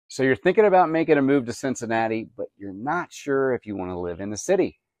So you're thinking about making a move to Cincinnati, but you're not sure if you want to live in the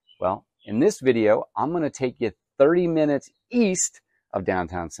city. Well, in this video, I'm going to take you 30 minutes east of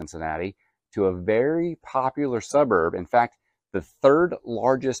downtown Cincinnati to a very popular suburb. In fact, the third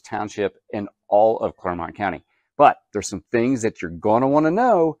largest township in all of Clermont County. But there's some things that you're going to want to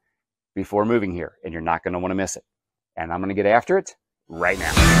know before moving here, and you're not going to want to miss it. And I'm going to get after it right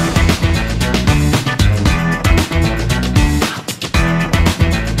now.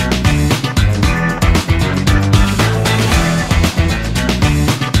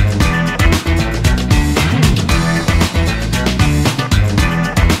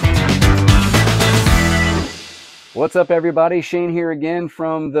 What's up, everybody? Shane here again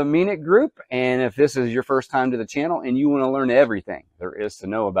from the Mean It Group. And if this is your first time to the channel and you want to learn everything there is to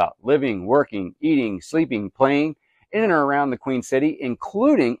know about living, working, eating, sleeping, playing in and around the Queen City,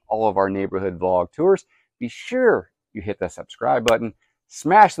 including all of our neighborhood vlog tours, be sure you hit that subscribe button,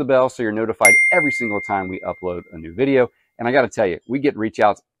 smash the bell so you're notified every single time we upload a new video. And I got to tell you, we get reach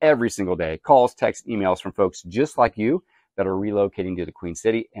outs every single day, calls, texts, emails from folks just like you that are relocating to the Queen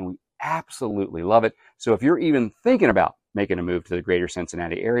City, and we absolutely love it. So if you're even thinking about making a move to the greater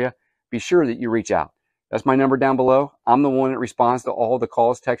Cincinnati area, be sure that you reach out. That's my number down below. I'm the one that responds to all the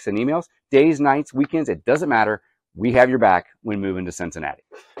calls, texts, and emails. Days, nights, weekends, it doesn't matter. We have your back when moving to Cincinnati.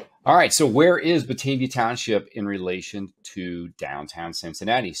 All right, so where is Batavia Township in relation to downtown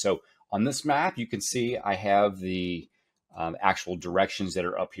Cincinnati? So on this map, you can see I have the actual directions that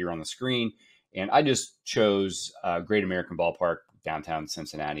are up here on the screen. And I just chose Great American Ballpark, downtown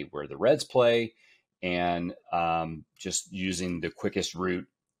Cincinnati, where the Reds play, and just using the quickest route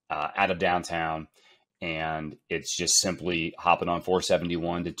out of downtown. And it's just simply hopping on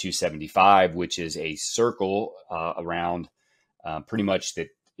 471 to 275, which is a circle around pretty much that,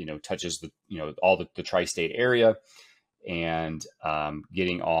 touches the, all the tri-state area, and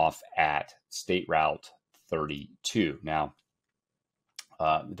getting off at State Route 32. Now,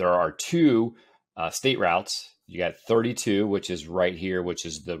 there are two state routes. You got 32, which is right here, which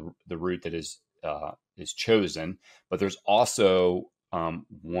is the route that is chosen. But there's also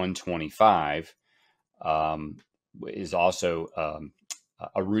 125 is also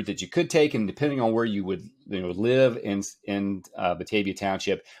a route that you could take, and depending on where you would live in Batavia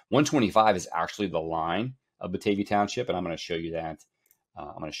Township, 125 is actually the line of Batavia Township, and I'm going to show you that.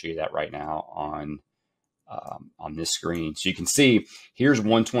 I'm going to show you that right now on this screen, so you can see here's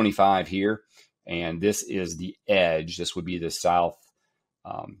 125 here. And this is the edge. This would be the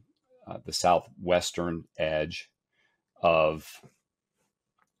southwestern edge of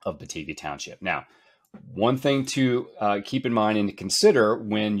Batavia Township. Now, one thing to keep in mind and to consider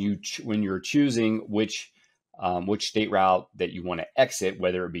when you're choosing which state route that you want to exit,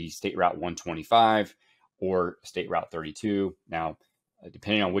 whether it be State Route 125 or State Route 32. Now,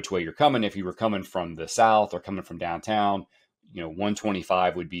 depending on which way you're coming, if you were coming from the south or coming from downtown,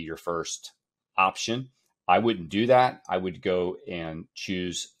 125 would be your first option. I wouldn't do that. I would go and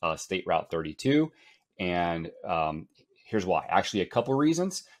choose State Route 32. And here's why. Actually, a couple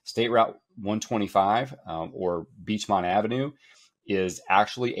reasons. State Route 125 or Beachmont Avenue is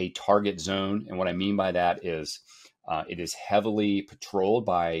actually a target zone. And what I mean by that is it is heavily patrolled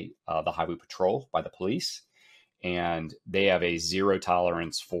by the Highway Patrol, by the police. And they have a zero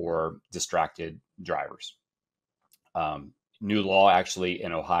tolerance for distracted drivers. New law actually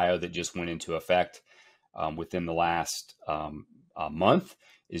in Ohio that just went into effect within the last month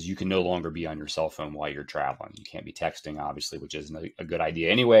is you can no longer be on your cell phone while you're traveling. You can't be texting, obviously, which isn't a good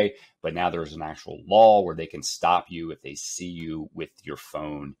idea anyway. But now there's an actual law where they can stop you if they see you with your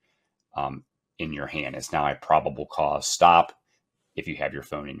phone in your hand. It's now a probable cause stop if you have your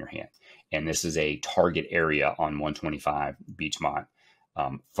phone in your hand. And this is a target area on 125 Beachmont.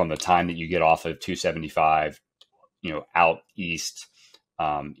 From the time that you get off of 275, out east,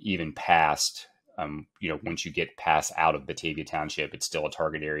 even past, once you get past out of Batavia Township, it's still a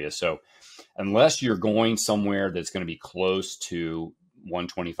target area. So unless you're going somewhere that's going to be close to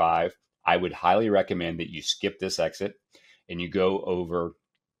 125, I would highly recommend that you skip this exit and you go over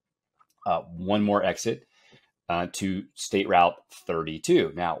one more exit to State Route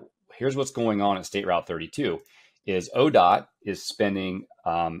 32. Now, here's what's going on at State Route 32 is ODOT is spending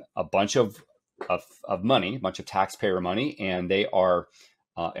a bunch of money, a bunch of taxpayer money, and they are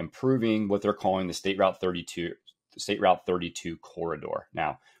improving what they're calling the State Route 32 corridor.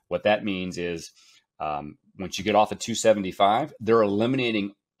 Now, what that means is once you get off of 275, they're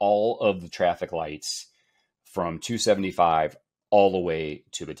eliminating all of the traffic lights from 275 all the way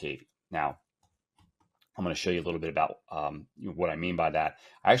to Batavia. Now, I'm going to show you a little bit about what I mean by that.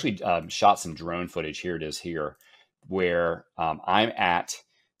 I actually shot some drone footage. Here it is here, where I'm at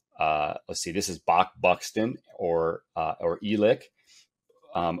let's see, this is Buxton or Elick.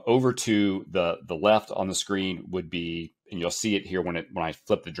 Over to the left on the screen would be, and you'll see it here when I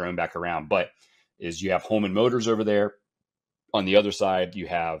flip the drone back around, but is you have Holman Motors over there. On the other side, you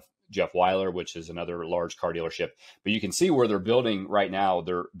have Jeff Weiler, which is another large car dealership. But you can see where they're building right now.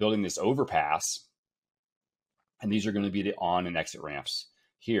 They're building this overpass, and these are going to be the on and exit ramps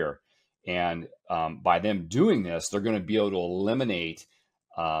here. And by them doing this, they're going to be able to eliminate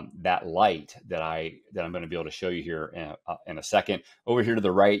that light that I'm going to be able to show you here in a second. Over here to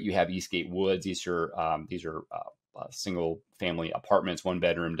the right, you have Eastgate Woods. These are single family apartments, 1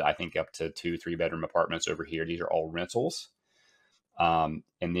 bedroom, I think up to 2-3 bedroom apartments over here. These are all rentals. And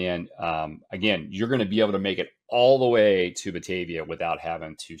then again, you're going to be able to make it all the way to Batavia without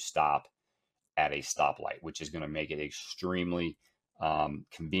having to stop at a stoplight, which is going to make it extremely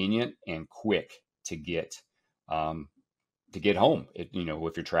convenient and quick to get home, if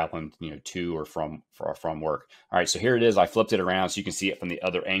you're traveling, to or from work. All right, so here it is. I flipped it around so you can see it from the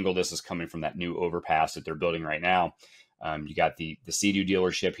other angle. This is coming from that new overpass that they're building right now. You got the Sea-Doo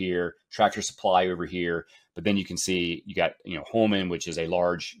dealership here, Tractor Supply over here, but then you can see you got Holman, which is a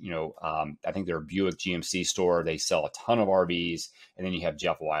large I think they're a Buick GMC store. They sell a ton of RVs, and then you have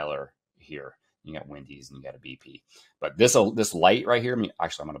Jeff Weiler here. You got Wendy's and you got a BP. But this light right here,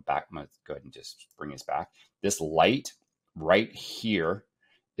 actually I'm gonna go ahead and just bring this back. This light right here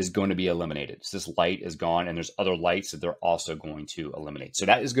is going to be eliminated. So this light is gone, and there's other lights that they're also going to eliminate. So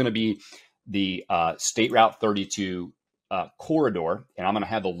that is going to be the State Route 32 corridor, and I'm going to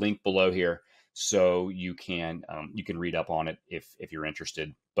have the link below here so you can read up on it if you're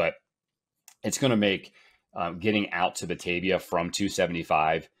interested. But it's going to make getting out to Batavia from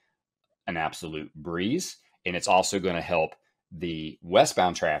 275 an absolute breeze, and it's also going to help the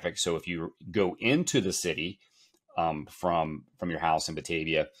westbound traffic. So if you go into the city from your house in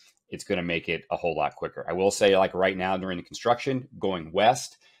Batavia, it's going to make it a whole lot quicker. I will say, like right now during the construction, going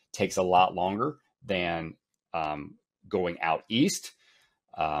west takes a lot longer than going out east.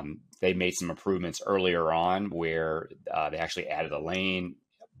 They made some improvements earlier on where they actually added a lane.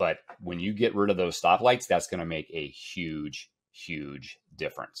 But when you get rid of those stoplights, that's going to make a huge, huge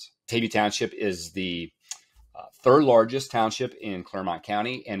difference. Batavia Township is the third largest township in Clermont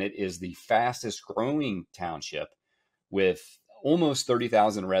County, and it is the fastest growing township with almost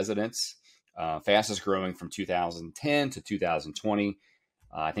 30,000 residents, fastest growing from 2010 to 2020.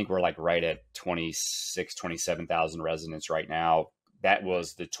 I think we're like right at 27,000 residents right now. That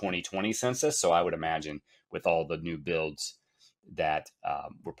was the 2020 census. So I would imagine with all the new builds that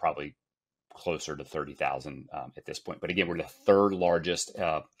we're probably closer to 30,000 at this point. But again, we're the third largest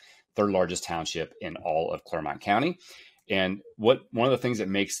township in all of Clermont County. And one of the things that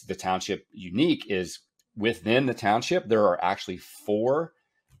makes the township unique is within the township, there are actually 4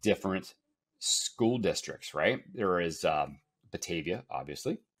 different school districts, right? There is Batavia,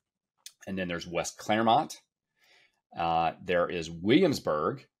 obviously. And then there's West Clermont. There is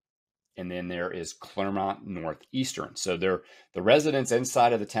Williamsburg. And then there is Clermont Northeastern. So the residents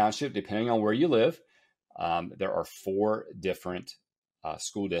inside of the township, depending on where you live, there are 4 different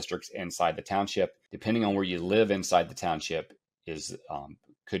school districts inside the township. Depending on where you live inside the township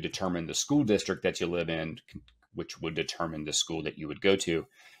could determine the school district that you live in, which would determine the school that you would go to.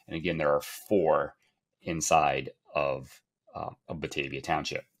 And again, there are 4 inside of Batavia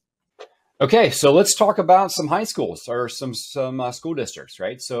Township. Okay, so let's talk about some high schools or some school districts,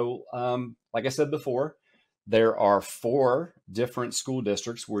 right? So like I said before, there are 4 different school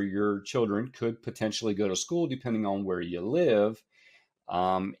districts where your children could potentially go to school depending on where you live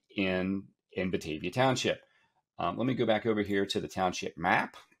in Batavia Township. Let me go back over here to the township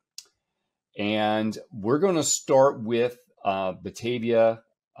map. And we're going to start with Batavia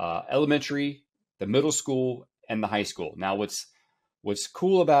Elementary, the middle school, and the high school. Now, what's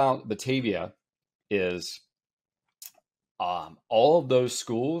cool about Batavia is all of those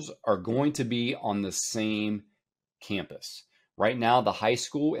schools are going to be on the same campus. Right now, the high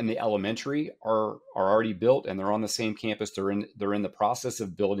school and the elementary are already built, and they're on the same campus. They're in the process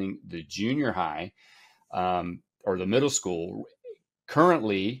of building the junior high or the middle school.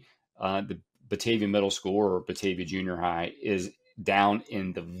 Currently, the Batavia Middle School or Batavia Junior High is down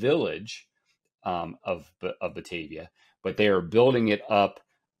in the village of Batavia, but they are building it up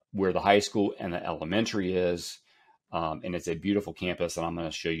where the high school and the elementary is, and it's a beautiful campus, and I'm going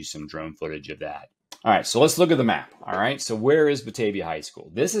to show you some drone footage of that. All right, so let's look at the map. All right, so where is Batavia High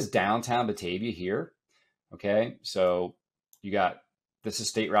School? This is downtown Batavia here. Okay, so this is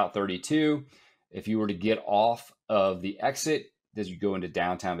State Route 32. If you were to get off of the exit, as you go into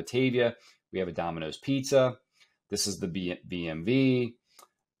downtown Batavia, we have a Domino's Pizza. This is the BMV.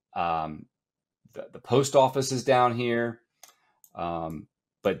 the post office is down here.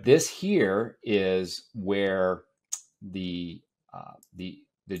 But this here is where the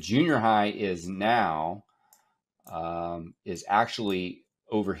junior high is now, is actually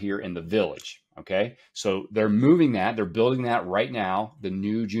over here in the village. Okay, so they're moving that, they're building that right now, the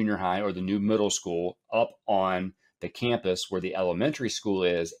new junior high or the new middle school up on the campus where the elementary school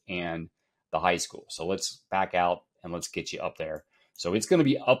is and the high school. So let's back out and let's get you up there. So it's going to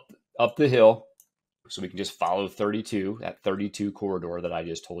be up the hill. So we can just follow 32, that 32 corridor that I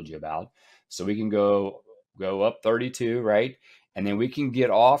just told you about. So we can go up 32, right? And then we can get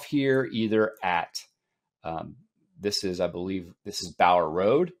off here either at, this is, I believe, this is Bower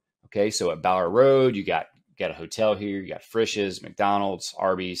Road. Okay, so at Bower Road, you got a hotel here, you got Frisch's, McDonald's,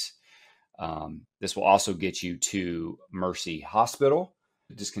 Arby's. This will also get you to Mercy Hospital.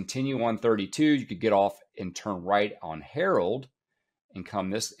 Just continue on 32. You could get off and turn right on Harold and come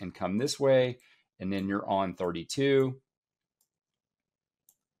this way. And then you're on 32.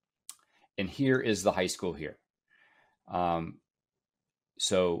 And here is the high school here.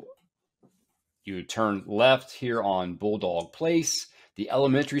 So you turn left here on Bulldog Place. The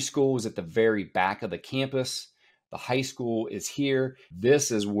elementary school is at the very back of the campus. The high school is here.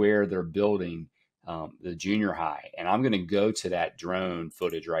 This is where they're building the junior high. And I'm going to go to that drone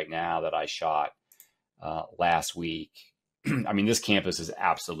footage right now that I shot last week. I mean, this campus is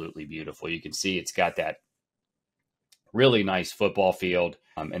absolutely beautiful. You can see it's got that really nice football field.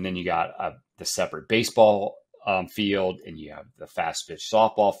 And then you got the separate baseball field, and you have the fast pitch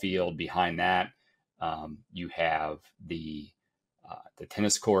softball field behind that. You have the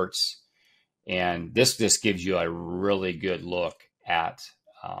tennis courts, and this just gives you a really good look at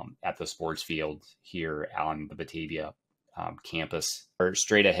the sports field here on the Batavia campus.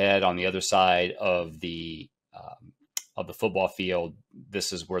 Straight ahead on the other side of the football field,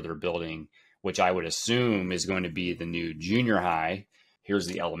 this is where they're building, which I would assume is going to be the new junior high. Here's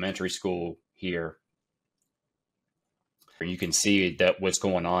the elementary school here. You can see that what's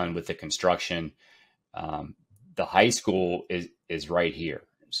going on with the construction. The high school is right here.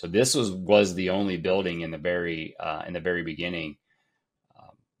 So this was the only building in the very beginning,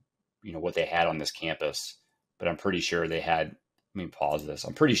 what they had on this campus. But I'm pretty sure they had, let me pause this.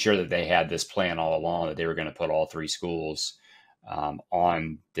 I'm pretty sure that they had this plan all along, that they were going to put all three schools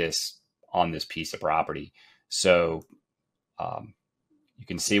on this piece of property. So you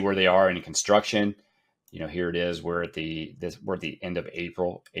can see where they are in construction. Here it is. We're at the end of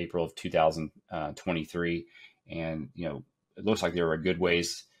April of 2023, and it looks like they're a good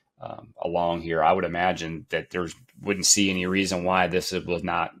ways along here. I would imagine that wouldn't see any reason why this would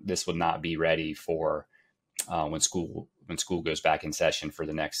not be ready for when school goes back in session for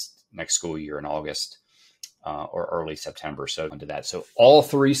the next school year in August or early September. So into that. So all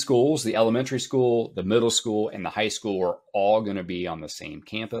three schools, the elementary school, the middle school, and the high school, are all going to be on the same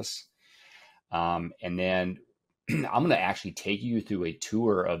campus. And then I'm going to actually take you through a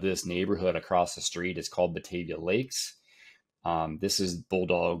tour of this neighborhood across the street. It's called Batavia Lakes. This is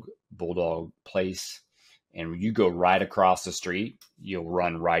Bulldog Place. And when you go right across the street, you'll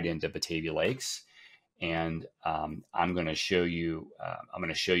run right into Batavia Lakes. And I'm going to show you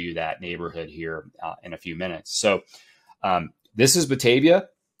that neighborhood here in a few minutes. So this is Batavia.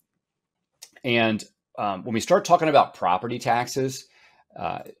 And when we start talking about property taxes,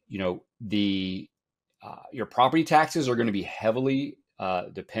 your property taxes are going to be heavily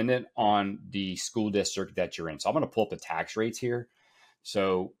dependent on the school district that you're in. So I'm going to pull up the tax rates here.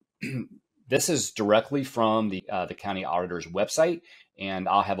 So this is directly from the county auditor's website, and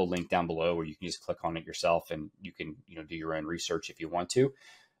I'll have a link down below where you can just click on it yourself, and you can do your own research if you want to.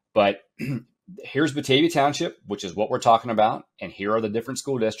 But here's Batavia Township, which is what we're talking about, and here are the different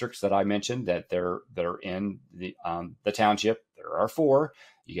school districts that I mentioned that are in the township. There are 4.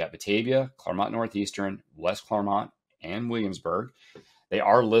 You got Batavia, Clermont Northeastern, West Clermont, and Williamsburg. They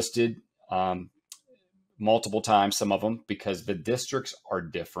are listed multiple times, some of them, because the districts are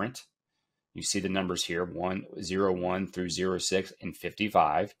different. You see the numbers here, 101 through 06 and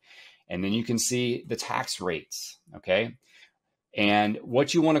 55. And then you can see the tax rates, okay? And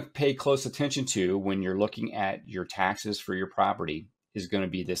what you want to pay close attention to when you're looking at your taxes for your property is going to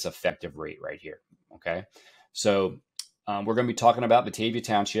be this effective rate right here, okay? So we're going to be talking about Batavia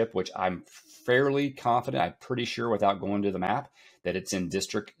Township, which I'm fairly confident, I'm pretty sure without going to the map, that it's in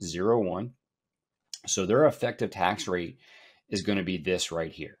District 01. So their effective tax rate is going to be this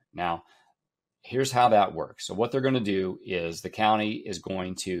right here. Now, here's how that works. So what they're going to do is the county is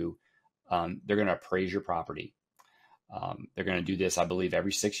going to, they're going to appraise your property. They're going to do this, I believe,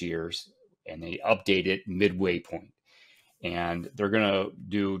 every 6 years, and they update it midway point. and they're going to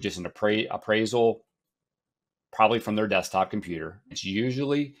do just an appraisal, probably from their desktop computer. It's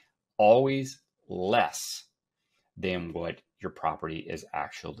usually always less than what your property is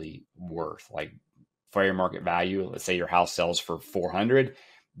actually worth. Like fair market value, let's say your house sells for 400,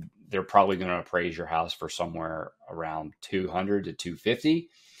 they're probably going to appraise your house for somewhere around 200 to 250.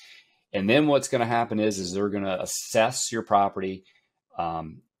 And then what's going to happen is they're going to assess your property,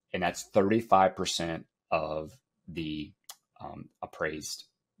 and that's 35% of the appraised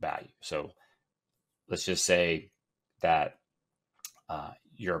value. So let's just say that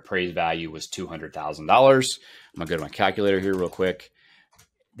your appraised value was $200,000. I'm going to go to my calculator here real quick.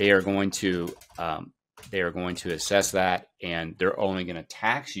 They are going to assess that, and they're only going to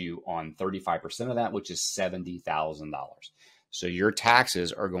tax you on 35% of that, which is $70,000. So your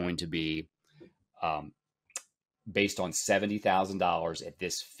taxes are going to be based on $70,000 at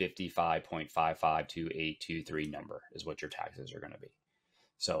this 55.552823 number is what your taxes are going to be.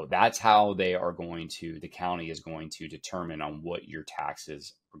 So that's how they are going to, the county is going to determine on what your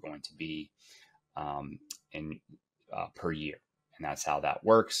taxes are going to be per year. And that's how that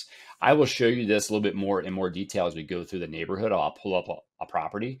works. I will show you this a little bit more in more detail as we go through the neighborhood. I'll pull up a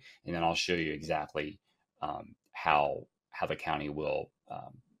property, and then I'll show you exactly how the county will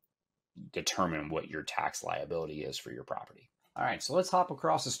determine what your tax liability is for your property. All right, so let's hop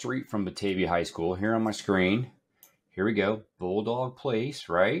across the street from Batavia High School. Here on my screen, here we go, Bulldog Place,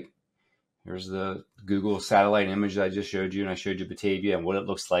 right? Here's the Google satellite image that I just showed you, and I showed you Batavia and what it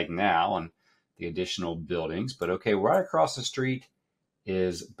looks like now and the additional buildings. But okay, right across the street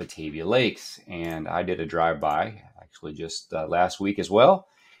is Batavia Lakes, and I did a drive-by actually just last week as well.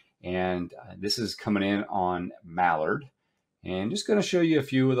 And this is coming in on Mallard, and just going to show you a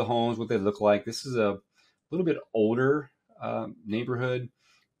few of the homes, what they look like. This is a little bit older neighborhood,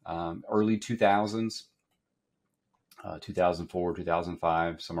 early 2000s, 2004,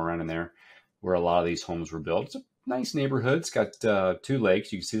 2005, somewhere around in there, where a lot of these homes were built. It's a nice neighborhood. It's got two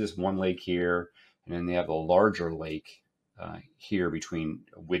lakes. You can see this one lake here, and then they have a larger lake here between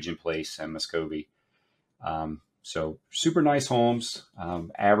Widgeon Place and Muscovy. So super nice homes.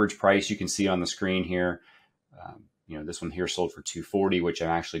 Average price you can see on the screen here. This one here sold for $240,000, which I'm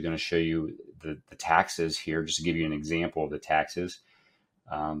actually going to show you the taxes here, just to give you an example of the taxes.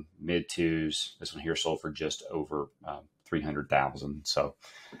 Mid twos. This one here sold for just over $300,000. So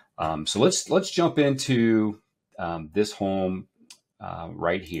let's jump into this home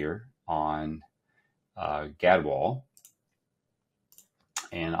right here on Gadwall.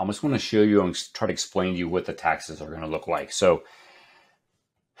 And I just want to show you and try to explain to you what the taxes are going to look like. So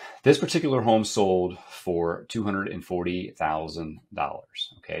this particular home sold for $240,000.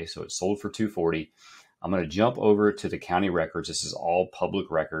 Okay, so it sold for $240,000. I'm going to jump over to the county records. This is all public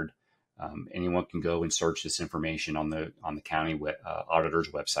record. Anyone can go and search this information on the county auditor's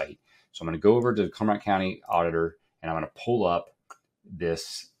website. So I'm going to go over to the Clermont County auditor, and I'm going to pull up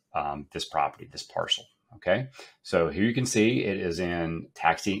this property, this parcel. Okay, so here you can see it is in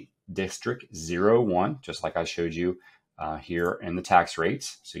tax district 01, just like I showed you here in the tax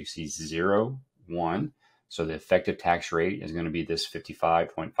rates. So you see 01. So the effective tax rate is going to be this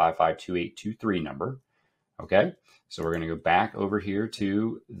 55.552823 number. Okay, so we're going to go back over here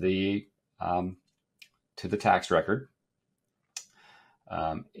to the tax record.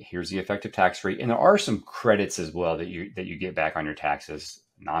 Here's the effective tax rate, and there are some credits as well that you get back on your taxes,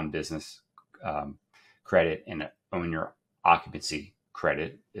 non-business credit and owner occupancy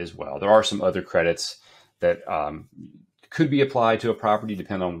credit as well. There are some other credits that could be applied to a property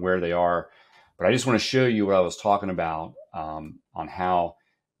depending on where they are. But I just want to show you what I was talking about on how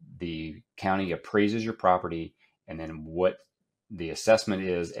the county appraises your property and then what the assessment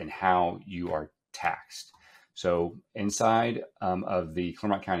is and how you are taxed. So inside of the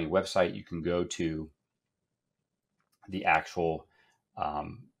Clermont County website, you can go to the actual,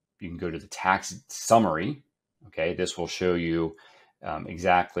 you can go to the tax summary. Okay, this will show you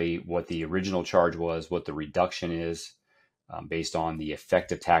exactly what the original charge was, what the reduction is based on the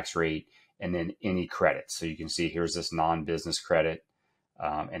effective tax rate, and then any credits. So you can see here's this non-business credit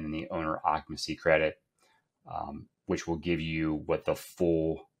and then the owner occupancy credit, which will give you what the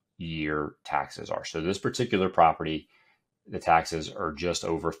full year taxes are. So this particular property, the taxes are just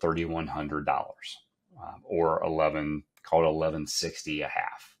over $3,100 or call it $1,160 a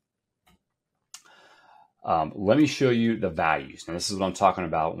half. Let me show you the values. Now, this is what I'm talking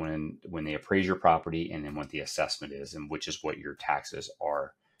about when they appraise your property and then what the assessment is, and which is what your taxes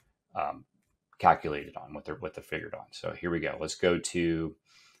are calculated on, what they're figured on. So here we go. Let's go to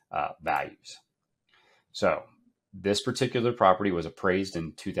values. So this particular property was appraised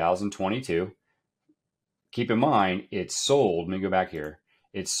in 2022 keep in mind, it's sold. Let me go back here.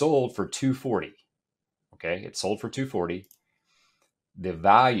 It's sold for $240. Okay, it's sold for $240. The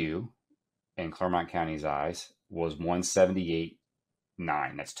value in Clermont County's eyes was $178,900.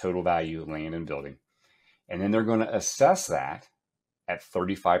 That's total value of land and building. And then they're going to assess that at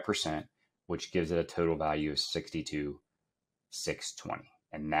 35%, which gives it a total value of $62,620.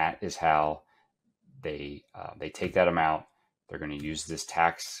 And that is how they take that amount. They're going to use this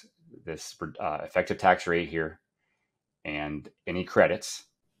effective tax rate here and any credits.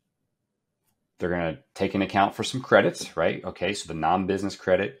 They're going to take into account for some credits, right? Okay, so the non-business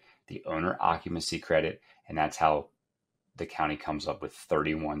credit, the owner occupancy credit, and that's how the county comes up with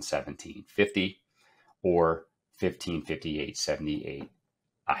 $31,750 or $1,558.78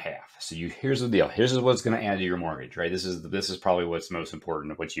 a half. So here's the deal. Here's what's going to add to your mortgage, right? This is probably what's most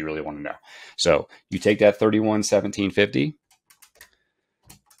important, what you really want to know. So you take that $31,750.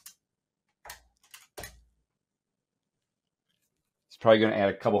 It's probably going to add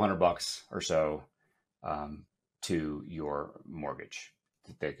a couple $100 or so to your mortgage.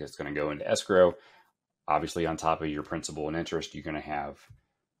 It's going to go into escrow. Obviously, on top of your principal and interest, you're going to have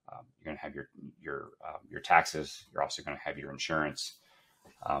your taxes. You're also going to have your insurance.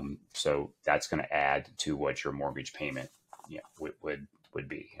 So that's going to add to what your mortgage payment would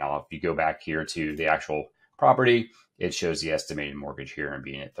be. Now, if you go back here to the actual property, it shows the estimated mortgage here and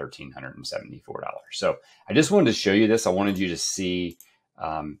being at $1,374. So I just wanted to show you this. I wanted you to see,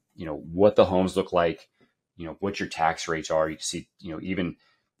 what the homes look like, what your tax rates are. You can see, even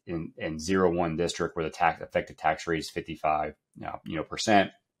in 01 district where the effective tax rate is 55%.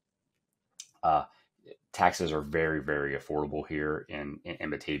 Taxes are very, very affordable here in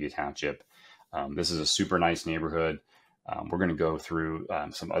Batavia Township. This is a super nice neighborhood. We're going to go through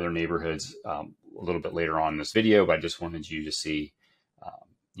some other neighborhoods a little bit later on in this video, but I just wanted you to see,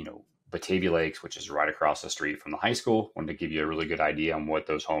 Batavia Lakes, which is right across the street from the high school. Wanted to give you a really good idea on what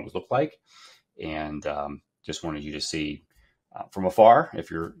those homes look like, and just wanted you to see from afar,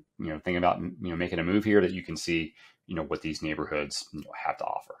 if you're thinking about making a move here, that you can see what these neighborhoods have to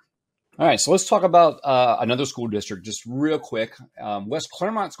offer. All right, so let's talk about another school district just real quick. West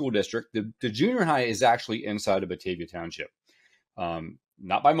Clermont School District. The junior high is actually inside of Batavia Township.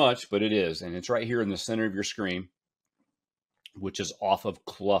 Not by much, but it is. And it's right here in the center of your screen, which is off of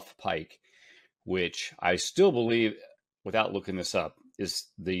Clough Pike, which I still believe, without looking this up, is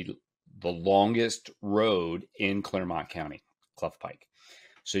the longest road in Clermont County, Clough Pike.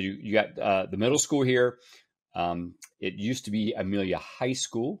 So you got the middle school here. It used to be Amelia High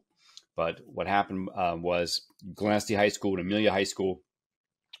School. But what happened was Glenesti High School and Amelia High School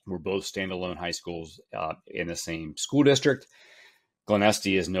were both standalone high schools in the same school district.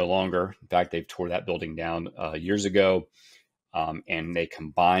 Glenesti is no longer. In fact, they've tore that building down years ago, and they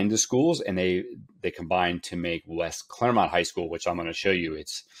combined the schools, and they combined to make West Clermont High School, which I'm going to show you.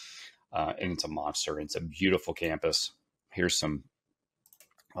 It's a monster. It's a beautiful campus. Here's some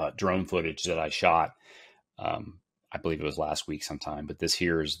drone footage that I shot. I believe it was last week sometime, but this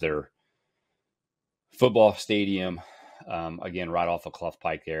here is their football stadium. Again, right off of Clough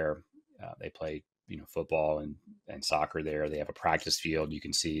Pike there. They play, football and soccer there. They have a practice field. You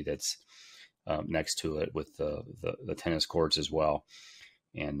can see that's next to it with the tennis courts as well.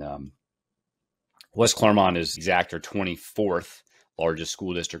 And West Clermont is exact or 24th largest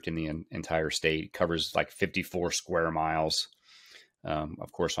school district in the entire state. It covers like 54 square miles.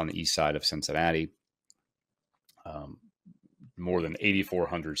 Of course, on the east side of Cincinnati. More than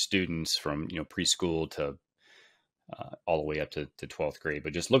 8,400 students from preschool to all the way up to 12th grade.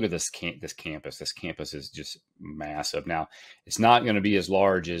 But just look at this campus. This campus is just massive. Now, it's not going to be as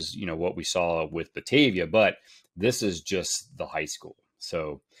large as what we saw with Batavia, but this is just the high school.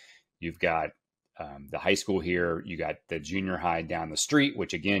 So you've got the high school here. You got the junior high down the street,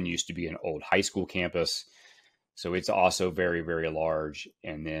 which again used to be an old high school campus. So it's also very, very large.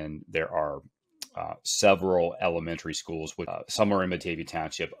 And then there are several elementary schools, which some are in Batavia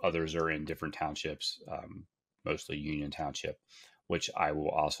Township, others are in different townships, mostly Union Township, which I will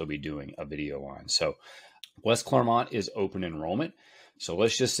also be doing a video on. So West Clermont is open enrollment. So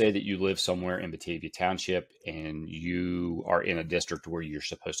let's just say that you live somewhere in Batavia Township and you are in a district where you're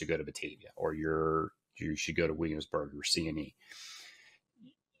supposed to go to Batavia, or you should go to Williamsburg or C&E.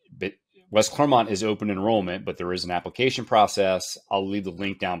 But West Clermont is open enrollment, but there is an application process. I'll leave the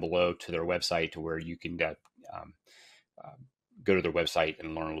link down below to their website to where you can go to their website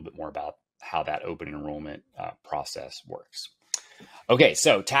and learn a little bit more about how that open enrollment process works. Okay,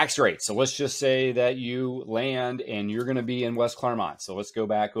 so tax rate. So let's just say that you land and you're going to be in West Clermont. So let's go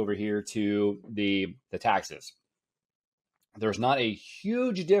back over here to the taxes. There's not a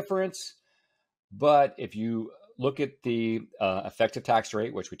huge difference But if you look at the effective tax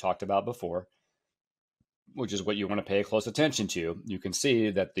rate, which we talked about before, which is what you want to pay close attention to, you can see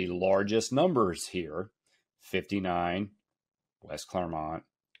that the largest numbers here, 59 West Clermont,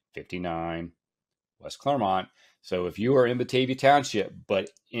 59 West Clermont. So if you are in Batavia Township, but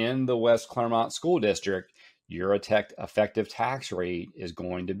in the West Clermont School District, your effective tax rate is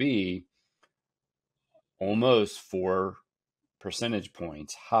going to be almost 4 percentage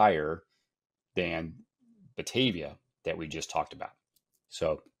points higher than Batavia that we just talked about.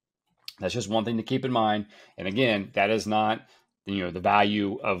 So that's just one thing to keep in mind. And again, that is not, the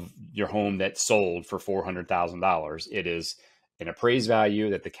value of your home that sold for $400,000. It is an appraised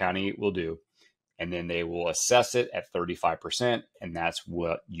value that the county will do, and then they will assess it at 35%, and that's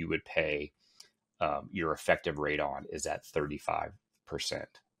what you would pay your effective rate on, is that 35%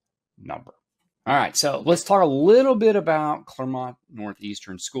 number. All right, so let's talk a little bit about Clermont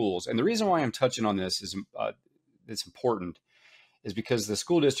Northeastern schools. And the reason why I'm touching on this is it's important is because the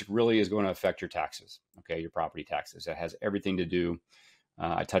school district really is going to affect your taxes, okay, your property taxes. It has everything to do.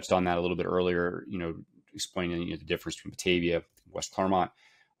 I touched on that a little bit earlier, explaining the difference between Batavia and West Clermont.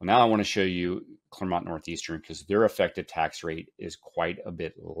 Well, now I want to show you Clermont Northeastern, because their effective tax rate is quite a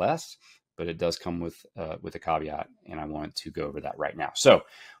bit less, but it does come with a caveat, and I want to go over that right now. So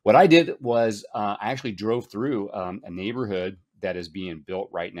what I did was I actually drove through a neighborhood that is being built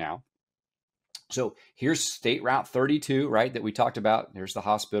right now. So here's State Route 32, right, that we talked about. There's the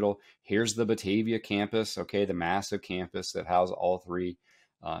hospital. Here's the Batavia campus, okay, the massive campus that houses all three,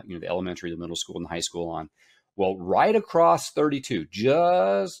 the elementary, the middle school, and the high school on. Well, right across 32,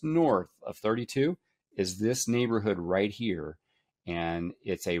 just north of 32, is this neighborhood right here. And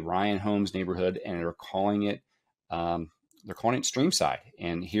it's a Ryan Homes neighborhood, and they're calling it Streamside.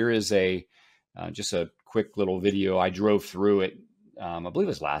 And here is just a quick little video. I drove through it. I believe it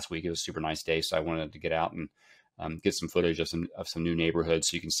was last week. It was a super nice day, so I wanted to get out and get some footage of some new neighborhoods.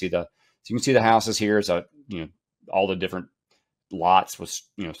 So you can see the houses here. It's all the different lots with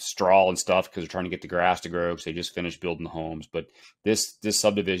straw and stuff, because they're trying to get the grass to grow, because they just finished building the homes. But this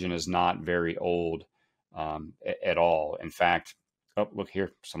subdivision is not very old at all. In fact, oh, look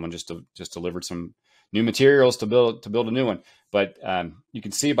here, someone just delivered some new materials to build a new one. But you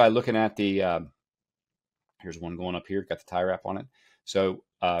can see by looking at the here's one going up here, got the tie wrap on it. So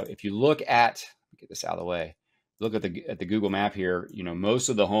if you look at, get this out of the way, look at the Google map here, most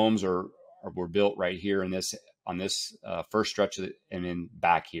of the homes were built right here on this first stretch of and then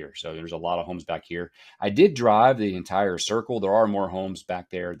back here. So there's a lot of homes back here. I did drive the entire circle. There are more homes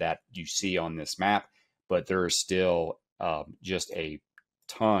back there that you see on this map, but there is still just a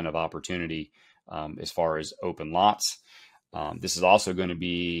ton of opportunity as far as open lots. This is also going to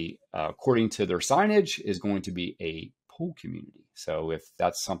be, according to their signage, is going to be a pool community. So if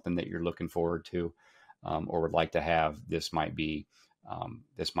that's something that you're looking forward to or would like to have, this might be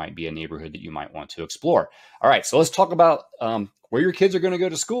a neighborhood that you might want to explore. All right, so let's talk about where your kids are going to go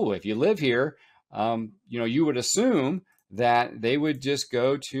to school. If you live here, you would assume that they would just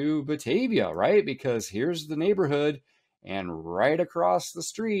go to Batavia, right? Because here's the neighborhood, and right across the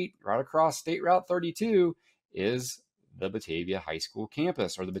street, right across State Route 32, is the Batavia High School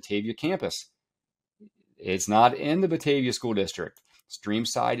campus, or the Batavia campus. It's not in the Batavia School District.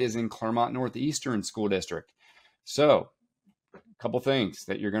 Streamside is in Clermont Northeastern School District. So a couple things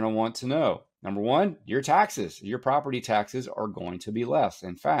that you're going to want to know. Number one, your property taxes are going to be less.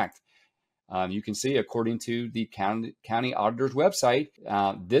 In fact, you can see, according to the county auditor's website,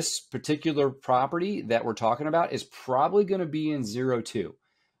 this particular property that we're talking about is probably going to be in 02.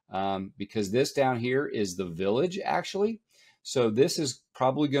 Because this down here is the village, actually. So this is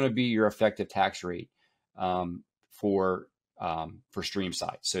probably going to be your effective tax rate for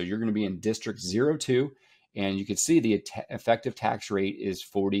Streamside. So you're going to be in District 02, and you can see the effective tax rate is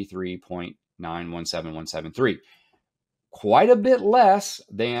 43.917173. Quite a bit less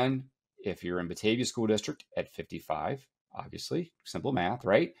than if you're in Batavia School District at 55, obviously, simple math,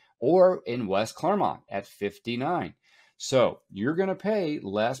 right? Or in West Clermont at 59. So you're going to pay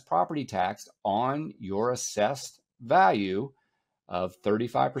less property tax on your assessed value of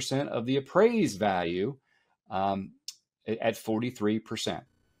 35% of the appraised value at 43%.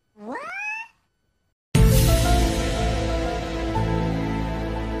 What?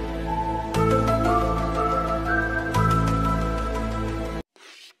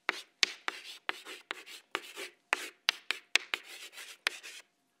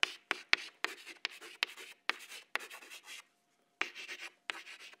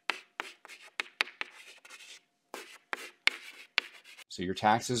 So your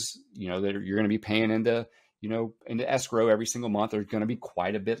taxes, that you're going to be paying into escrow every single month are going to be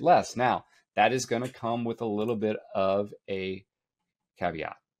quite a bit less. Now, that is going to come with a little bit of a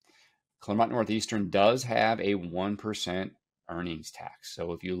caveat. Clermont Northeastern does have a 1% earnings tax.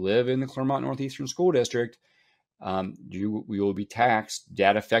 So if you live in the Clermont Northeastern School District, you will be taxed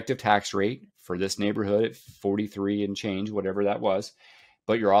that effective tax rate for this neighborhood at 43 and change, whatever that was.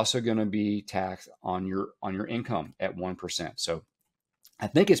 But you're also going to be taxed on your income at 1%. So I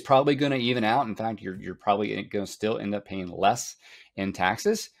think it's probably going to even out. In fact, you're probably going to still end up paying less in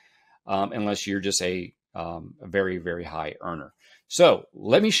taxes, unless you're just a very, very high earner. So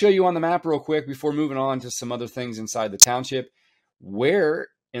let me show you on the map real quick before moving on to some other things inside the township. Where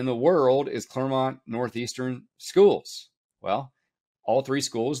in the world is Clermont Northeastern Schools? Well, all three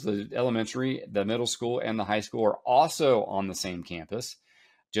schools, the elementary, the middle school, and the high school, are also on the same campus,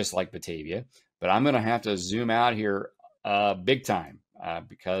 just like Batavia. But I'm going to have to zoom out here big time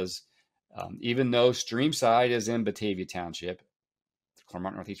because even though Streamside is in Batavia Township,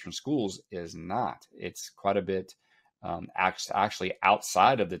 Clermont Northeastern Schools is not. It's quite a bit actually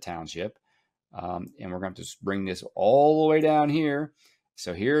outside of the township. And we're going to just bring this all the way down here.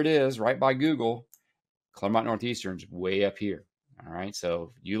 So here it is right by Google. Clermont Northeastern's way up here. All right.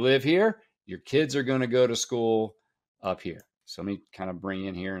 So if you live here, your kids are going to go to school up here. So let me kind of bring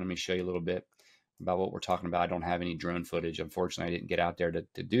in here and let me show you a little bit about what we're talking about. I don't have any drone footage. Unfortunately, I didn't get out there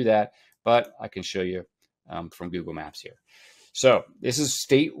to do that, but I can show you from Google Maps here. So this is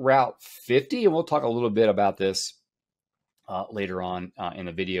State Route 50, and we'll talk a little bit about this later on in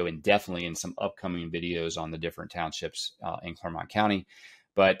the video, and definitely in some upcoming videos on the different townships in Clermont County.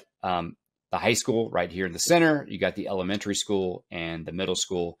 But the high school right here in the center, you got the elementary school and the middle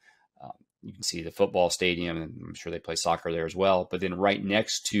school. You can see the football stadium, and I'm sure they play soccer there as well. But then right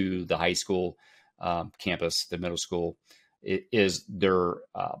next to the high school campus, the middle school, is their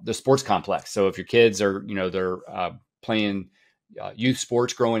the sports complex. So if your kids are, they're playing youth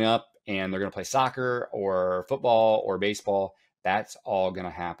sports growing up, and they're going to play soccer or football or baseball, that's all going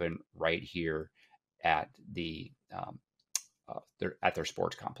to happen right here at their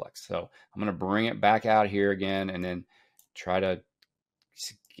sports complex. So I'm going to bring it back out here again and then try to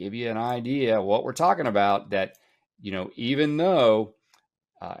give you an idea of what we're talking about. That, even though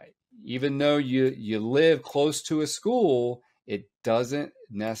you live close to a school, it doesn't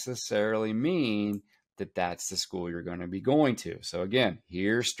necessarily mean that that's the school you're going to be going to. So again,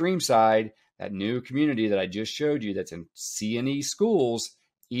 here's Streamside, that new community that I just showed you that's in C&E schools.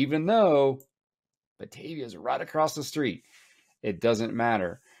 Even though Batavia is right across the street, it doesn't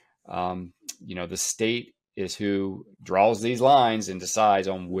matter. The state is who draws these lines and decides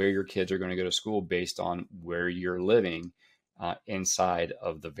on where your kids are going to go to school based on where you're living inside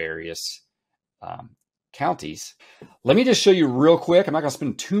of the various counties. Let me just show you real quick. I'm not going to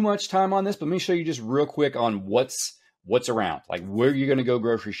spend too much time on this, but let me show you just real quick on what's around, like where you're going to go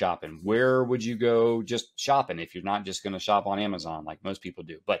grocery shopping. Where would you go just shopping if you're not just going to shop on Amazon like most people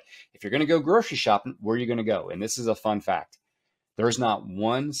do? But if you're going to go grocery shopping, where are you going to go? And this is a fun fact. There's not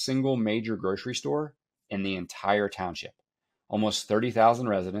one single major grocery store in the entire township. Almost 30,000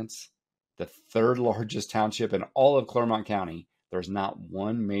 residents, the third largest township in all of Clermont County. There's not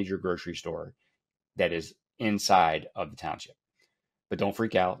one major grocery store that is inside of the township. But don't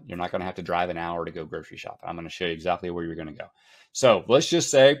freak out. You're not going to have to drive an hour to go grocery shopping. I'm going to show you exactly where you're going to go. So let's just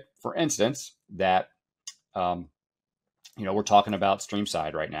say, for instance, that, we're talking about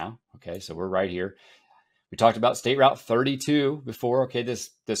Streamside right now. Okay, so we're right here. We talked about State Route 32 before. Okay,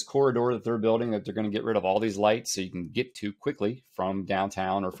 this corridor that they're building, that they're going to get rid of all these lights so you can get to quickly from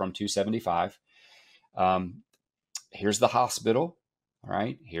downtown or from 275. Here's the hospital. All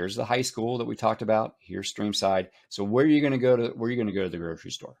right, here's the high school that we talked about. Here's Streamside. So where are you going to go to? Where are you going to go to the grocery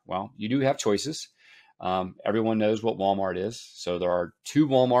store? Well, you do have choices. Everyone knows what Walmart is. So there are 2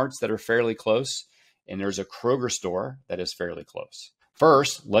 Walmarts that are fairly close, and there's a Kroger store that is fairly close.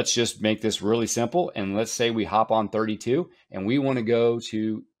 First, let's just make this really simple, and let's say we hop on 32 and we want to go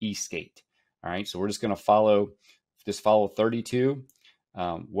to Eastgate. All right, so we're just going to follow 32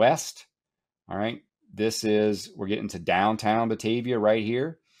 west. All right. We're getting to downtown Batavia right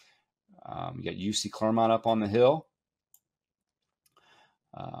here. You got UC Clermont up on the hill.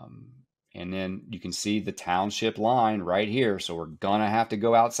 And then you can see the township line right here. So we're going to have to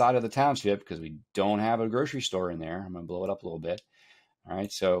go outside of the township because we don't have a grocery store in there. I'm going to blow it up a little bit. All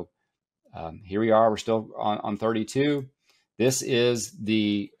right. So here we are. We're still on 32. This is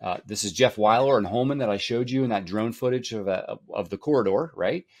Jeff Weiler and Holman that I showed you in that drone footage of the corridor,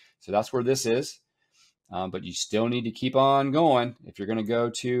 right? So that's where this is. But you still need to keep on going if you're going to go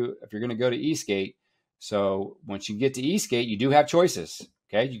to Eastgate. So once you get to Eastgate, you do have choices.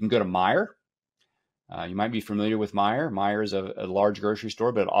 Okay, you can go to Meyer. You might be familiar with Meijer. Meijer is a large grocery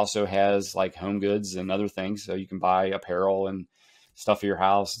store, but it also has like home goods and other things. So you can buy apparel and stuff for your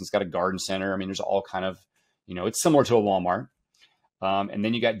house. It's got a garden center. I mean, there's all kind of, it's similar to a Walmart. And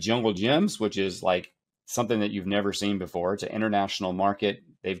then you got Jungle Gyms, which is like something that you've never seen before. It's an international market.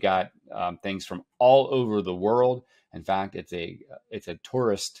 They've got things from all over the world. In fact, it's a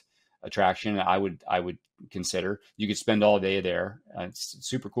tourist attraction. I would consider. You could spend all day there. It's a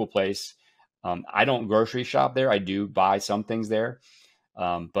super cool place. I don't grocery shop there. I do buy some things there,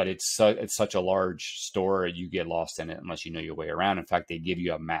 but it's such a large store. You get lost in it unless you know your way around. In fact, they give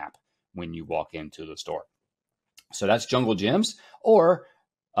you a map when you walk into the store. So that's Jungle Gyms, or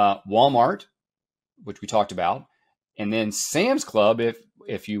Walmart, which we talked about, and then Sam's Club.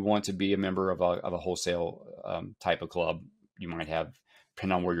 If you want to be a member of a wholesale type of club, you might have,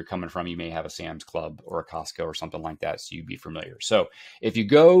 depending on where you're coming from, you may have a Sam's Club or a Costco or something like that, so you'd be familiar. So if you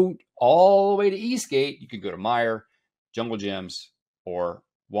go all the way to Eastgate, you could go to Meijer, Jungle Gyms, or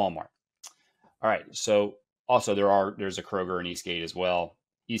Walmart. All right. So also there's a Kroger in Eastgate as well.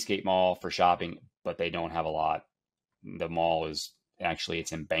 Eastgate Mall for shopping, but they don't have a lot. The mall is actually,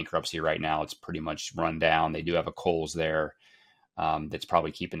 it's in bankruptcy right now. It's pretty much run down. They do have a Kohl's there that's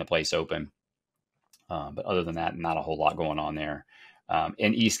probably keeping the place open. But other than that, not a whole lot going on there.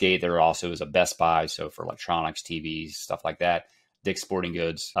 In Eastgate, there also is a Best Buy. So for electronics, TVs, stuff like that, Dick's Sporting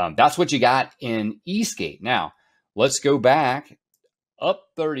Goods. That's what you got in Eastgate. Now, let's go back up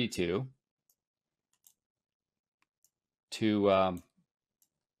 32 to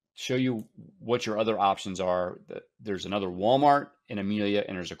show you what your other options are. There's another Walmart in Amelia,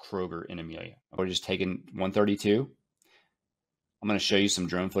 and there's a Kroger in Amelia. We're just taking 132. I'm going to show you some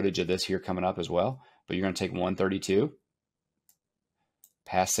drone footage of this here coming up as well, but you're going to take 132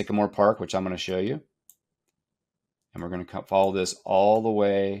 past Sycamore Park, which I'm going to show you. And we're going to follow this all the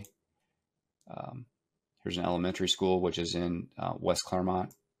way. Here's an elementary school, which is in West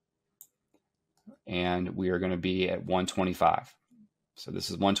Clermont. And we are going to be at 125. So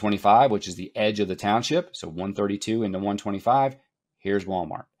this is 125, which is the edge of the township. So 132 into 125. Here's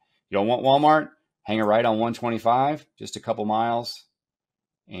Walmart. You don't want Walmart? Hang a right on 125, just a couple miles,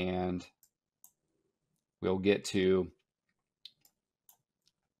 and we'll get to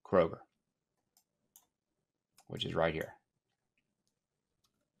Kroger, which is right here.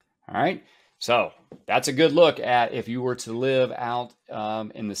 All right. So that's a good look at if you were to live out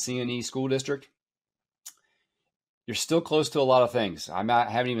in the C&E school district. You're still close to a lot of things. I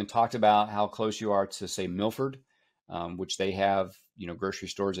haven't even talked about how close you are to, say, Milford, which they have, grocery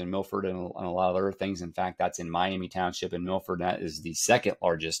stores in Milford and a lot of other things. In fact, that's in Miami Township in Milford. That is the second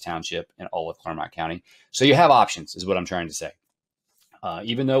largest township in all of Clermont County. So you have options, is what I'm trying to say.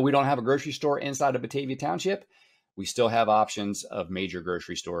 Even though we don't have a grocery store inside of Batavia Township, we still have options of major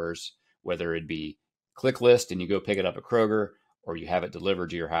grocery stores, whether it be click list and you go pick it up at Kroger, or you have it delivered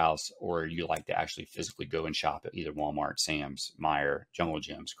to your house, or you like to actually physically go and shop at either Walmart, Sam's, Meijer, Jungle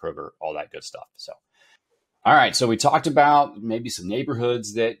Gyms, Kroger, all that good stuff. So, all right. So we talked about maybe some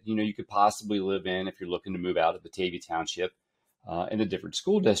neighborhoods that, you could possibly live in if you're looking to move out of Batavia Township in the different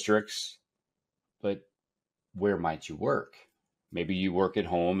school districts. But where might you work? Maybe you work at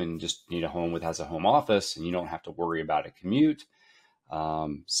home and just need a home that has a home office and you don't have to worry about a commute.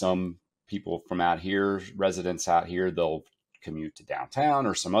 Some people from out here, residents out here, they'll commute to downtown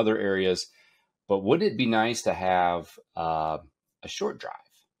or some other areas, but would it be nice to have a short drive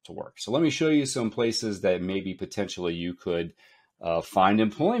to work? So let me show you some places that maybe potentially you could find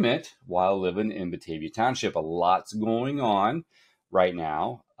employment while living in Batavia Township. A lot's going on right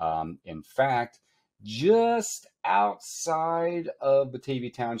now. In fact, just outside of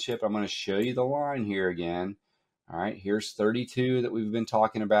Batavia Township, I'm going to show you the line here again. All right, here's 32 that we've been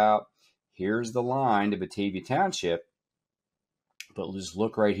talking about. Here's the line to Batavia Township. But just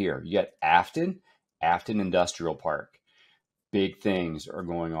look right here. You got Afton Industrial Park. Big things are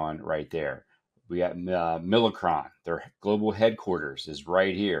going on right there. We got Millicron. Their global headquarters is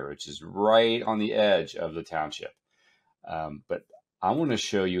right here, which is right on the edge of the township. But I want to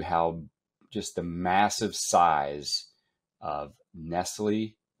show you how just the massive size of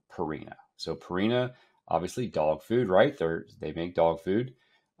Nestle Purina. So Purina, obviously dog food, right? They make dog food.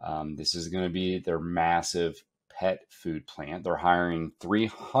 This is going to be their massive pet food plant. They're hiring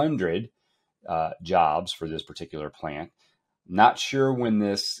 300 jobs for this particular plant. Not sure when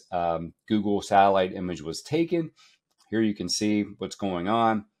this Google satellite image was taken. Here you can see what's going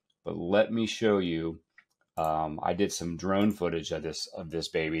on, but let me show you. I did some drone footage of this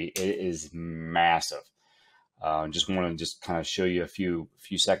baby. It is massive. Just want to kind of show you a few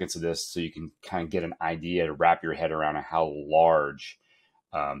seconds of this so you can kind of get an idea to wrap your head around how large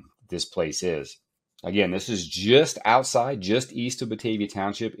this place is. Again, this is just outside, just east of Batavia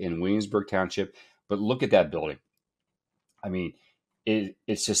Township in Williamsburg Township. But look at that building. I mean,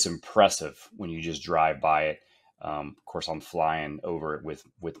 it's just impressive when you just drive by it. Of course, I'm flying over it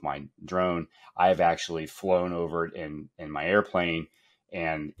with my drone. I've actually flown over it in my airplane,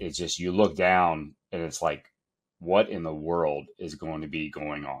 and it's just, you look down and it's like, what in the world is going to be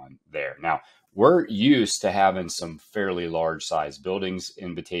going on there? Now, we're used to having some fairly large size buildings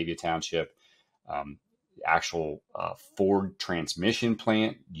in Batavia Township. Um, actual Ford transmission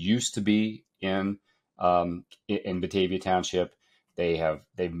plant used to be in Batavia Township.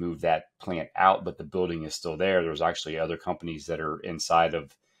 They've moved that plant out, but the building is still there. There's actually other companies that are inside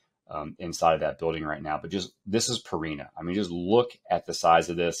of that building right now. But just, this is Purina. I mean, just look at the size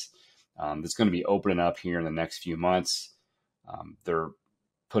of this. It's going to be opening up here in the next few months. They're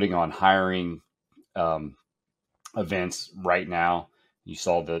putting on hiring events right now. You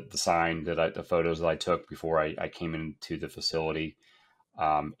saw the sign the photos that I took before I came into the facility.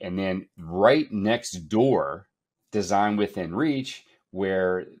 And then right next door, Design Within Reach,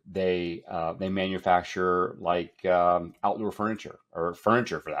 where they manufacture like outdoor furniture, or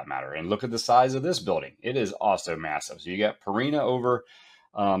furniture for that matter. And look at the size of this building. It is also massive. So you got Purina over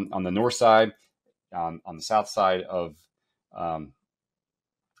on the north side, on the south side of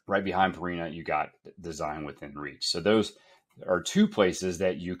right behind Purina, you got Design Within Reach. So those are two places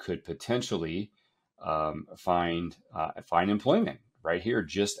that you could potentially find employment right here,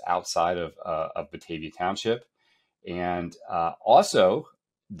 just outside of Batavia Township. And also,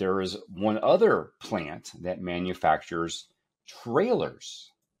 there is one other plant that manufactures trailers.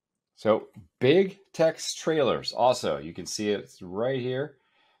 So Big Tex Trailers. Also, you can see it right here.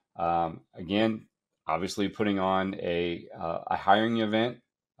 Again, obviously putting on a hiring event.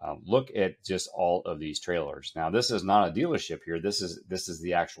 Look at just all of these trailers. Now, this is not a dealership here. This is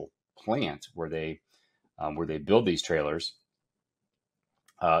the actual plant where they build these trailers.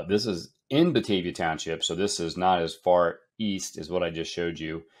 This is in Batavia Township, so this is not as far east as what I just showed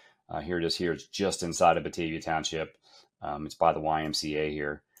you. Here it is. Here it's just inside of Batavia Township. It's by the YMCA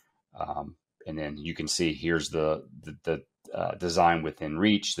here, and then you can see here's the Design Within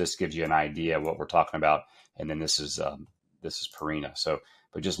Reach. This gives you an idea of what we're talking about, and then this is Purina. So,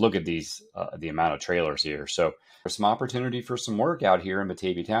 but just look at these the amount of trailers here. So there's some opportunity for some work out here in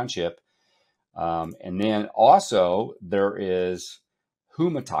Batavia Township, and then also there is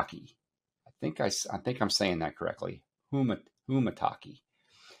Humataki. I think I'm saying that correctly. Humataki,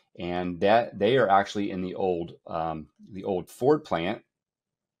 and that they are actually in the old Ford plant,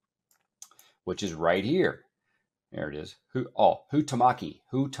 which is right here. There it is. Hutamaki.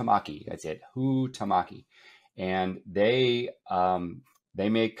 That's it. Hutamaki, and they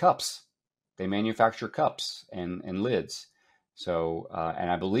make cups. They manufacture cups and lids. So, and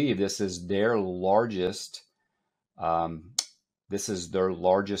I believe this is their largest. This is their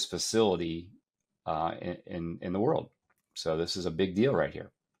largest facility in the world. So this is a big deal right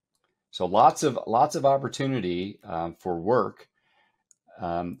here. So lots of opportunity for work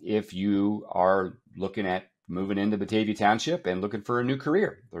if you are looking at moving into Batavia Township and looking for a new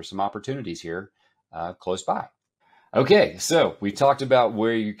career. There's some opportunities here close by. Okay, so we talked about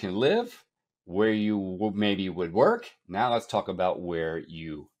where you can live, where you maybe would work. Now let's talk about where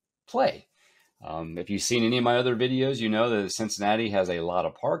you play. If you've seen any of my other videos, you know that Cincinnati has a lot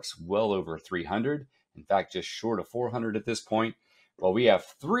of parks, well over 300. In fact, just short of 400 at this point. Well, we have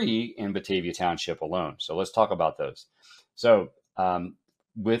 3 in Batavia Township alone. So let's talk about those. So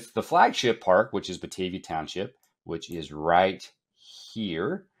with the flagship park, which is Batavia Township, which is right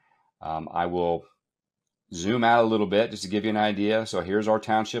here, I will zoom out a little bit just to give you an idea. So here's our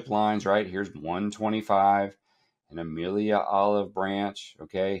township lines, right? Here's 125 and Amelia Olive Branch.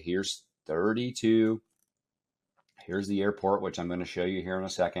 Okay, here's 32. Here's the airport, which I'm going to show you here in a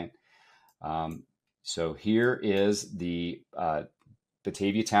second. So here is the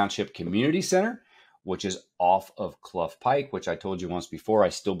Batavia Township Community Center, which is off of Clough Pike, which I told you once before, I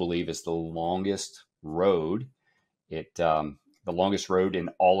still believe is the longest road. The longest road in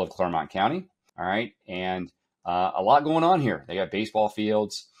all of Clermont County. All right. And a lot going on here. They got baseball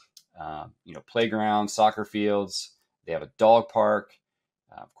fields, playgrounds, soccer fields. They have a dog park.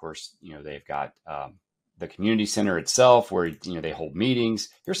 Of course, they've got the community center itself where, they hold meetings.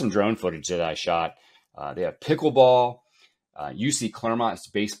 Here's some drone footage that I shot. They have pickleball. UC Clermont's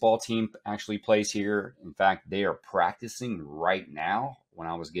baseball team actually plays here. In fact, they are practicing right now when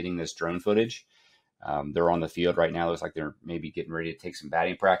I was getting this drone footage. They're on the field right now. Looks like they're maybe getting ready to take some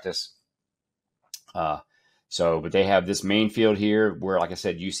batting practice. But they have this main field here where, like I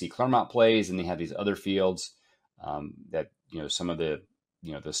said, UC Clermont plays, and they have these other fields that, some of the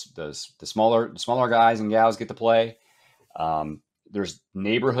the smaller guys and gals get to play. There's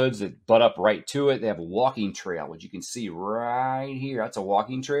neighborhoods that butt up right to it. They have a walking trail, which you can see right here. That's a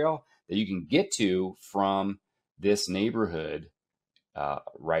walking trail that you can get to from this neighborhood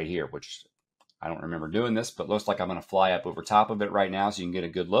right here, which I don't remember doing this, but looks like I'm going to fly up over top of it right now so you can get a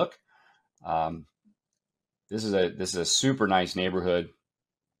good look. This is a super nice neighborhood.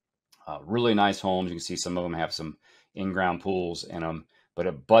 Really nice homes. You can see some of them have some in-ground pools in them, but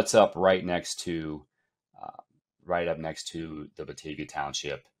it butts up right up next to the Batavia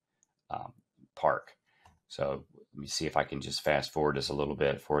Township park. So let me see if I can just fast forward this a little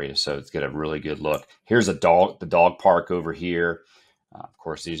bit for you. So it's got a really good look. Here's the dog park over here. Of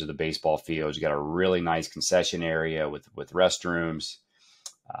course, these are the baseball fields. You got a really nice concession area with restrooms.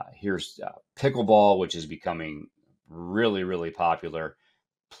 Here's pickleball, which is becoming really, really popular.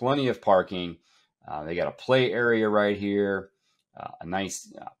 Plenty of parking. They got a play area right here, a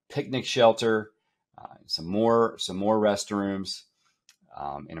nice picnic shelter, some more restrooms.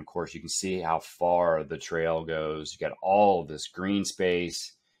 And of course, you can see how far the trail goes. You got all of this green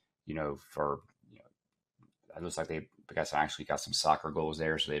space, it looks like they actually got some soccer goals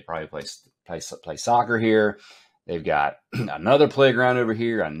there. So they probably play soccer here. They've got another playground over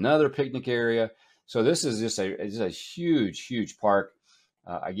here, another picnic area. So this is just a huge, huge park.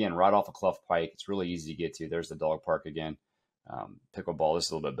 Again, right off of Clough Pike. It's really easy to get to. There's the dog park again. Pickleball. This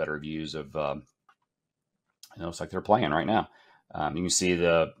is a little bit better views of, it looks like they're playing right now. You can see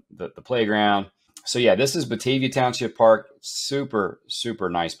the playground. So yeah, this is Batavia Township Park. Super, super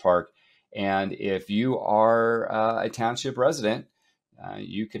nice park. And if you are a township resident,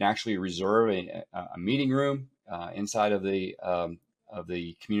 you can actually reserve a meeting room inside of the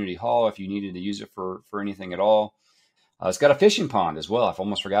community hall if you needed to use it for anything at all. It's got a fishing pond as well. I've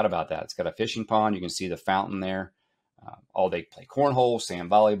almost forgot about that. It's got a fishing pond. You can see the fountain there. They play cornhole, sand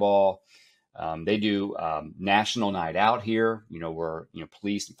volleyball. They do national night out here, where,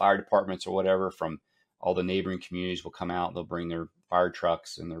 police and fire departments or whatever from all the neighboring communities will come out. They'll bring their fire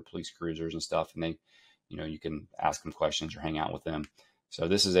trucks and their police cruisers and stuff. And you can ask them questions or hang out with them. So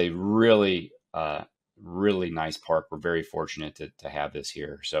this is a really, really nice park. We're very fortunate to have this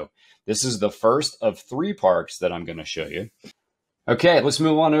here. So this is the first of 3 parks that I'm going to show you. Okay, let's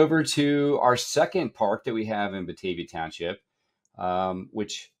move on over to our second park that we have in Batavia Township,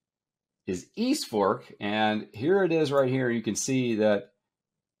 which is East Fork. And here it is right here. You can see that,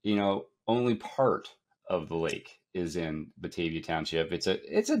 only part of the lake is in Batavia Township. It's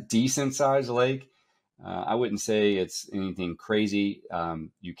a decent sized lake. I wouldn't say it's anything crazy.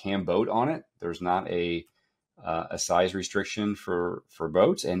 You can boat on it. There's not a size restriction for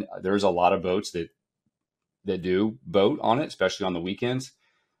boats, and there's a lot of boats that do boat on it, especially on the weekends,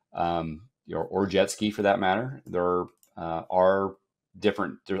 or jet ski for that matter. There are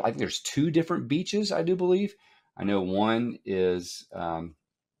different. I think there's 2 different beaches. I do believe. I know one is.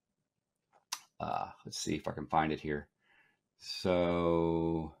 Let's see if I can find it here.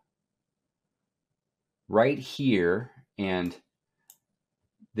 So right here, and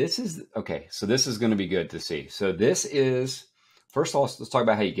this is okay. So this is going to be good to see. So this is, first of all, let's talk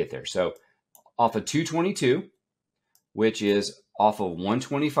about how you get there. So off of 222, which is off of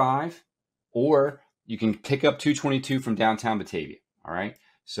 125, or you can pick up 222 from downtown Batavia. All right.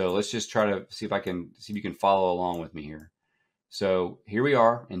 So let's just try to see if you can follow along with me here. So here we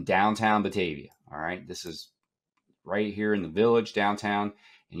are in downtown Batavia. All right. This is right here in the village downtown.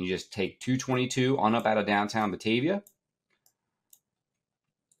 And you just take 222 on up out of downtown Batavia.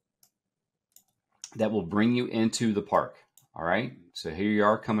 That will bring you into the park. All right. So here you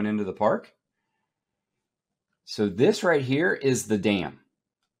are coming into the park. So this right here is the dam.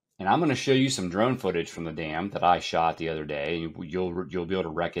 And I'm going to show you some drone footage from the dam that I shot the other day. You'll be able to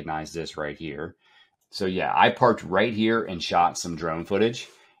recognize this right here. So yeah, I parked right here and shot some drone footage.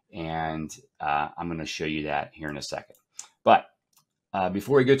 And I'm going to show you that here in a second. But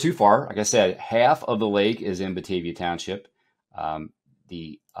before we go too far, like I said, half of the lake is in Batavia Township.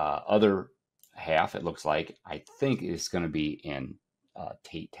 The other half, it looks like, I think is going to be in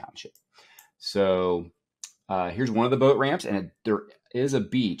Tate Township. So here's one of the boat ramps, and there is a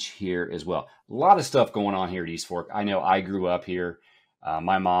beach here as well. A lot of stuff going on here at East Fork. I know I grew up here.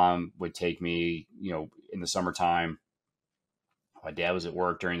 My mom would take me, in the summertime. My dad was at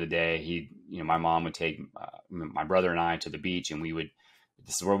work during the day. My mom would take my brother and I to the beach, and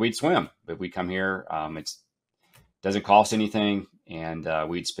this is where we'd swim. But we'd come here. It doesn't cost anything, and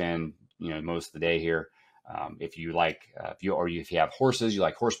we'd spend, most of the day here. If you if you have horses, you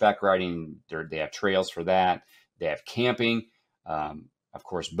like horseback riding, they have trails for that. They have camping, of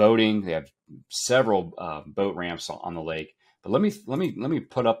course, boating. They have several boat ramps on the lake. But let me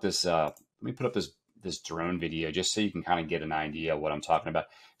put up this this drone video just so you can kind of get an idea of what I'm talking about.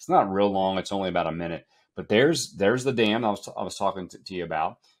 It's not real long; it's only about a minute. But there's the dam I was talking to you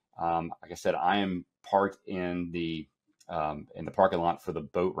about. Like I said, I am parked in the parking lot for the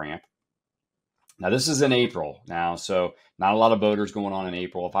boat ramp. Now this is in April now, so not a lot of boaters going on in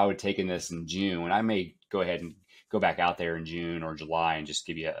April. If I would have taken this in June, I may go ahead and go back out there in June or July and just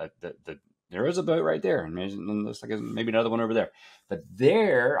give you there is a boat right there, and it looks like maybe another one over there. But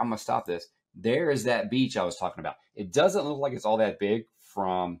there, I'm gonna stop this. There is that beach I was talking about. It doesn't look like it's all that big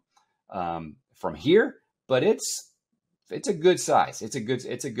from here, but it's a good size. It's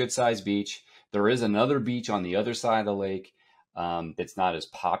a good size beach. There is another beach on the other side of the lake. It's not as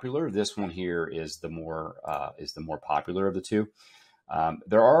popular. This one here is the more popular of the two.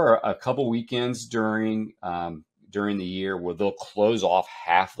 There are a couple weekends during the year where they'll close off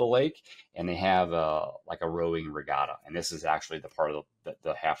half the lake and they have like a rowing regatta. And this is actually the part of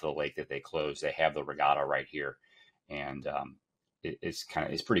the half of the lake that they close. They have the regatta right here, and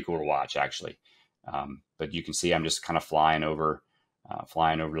it's pretty cool to watch actually. But you can see I'm just kind of flying over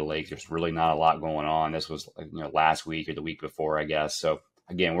the lake. There's really not a lot going on. This was last week or the week before, I guess. So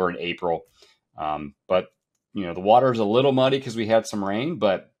again, we're in April, but the water is a little muddy because we had some rain,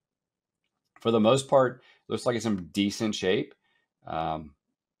 but for the most part, looks like it's in decent shape.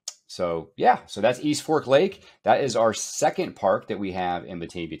 So that's East Fork Lake. That is our second park that we have in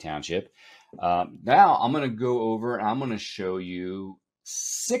Batavia Township. Now I'm going to go over and I'm going to show you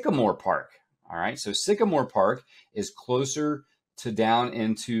Sycamore Park. All right. So Sycamore Park is closer to down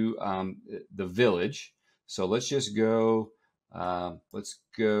into the village. So let's just go, let's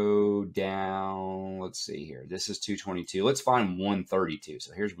go down. Let's see here. This is 222. Let's find 132.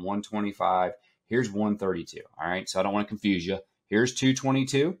 So here's 125. Here's 132. All right. So I don't want to confuse you. Here's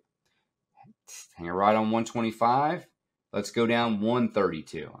 222. Hang it right on 125. Let's go down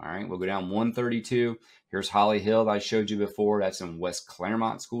 132. All right. We'll go down 132. Here's Holly Hill that I showed you before. That's in West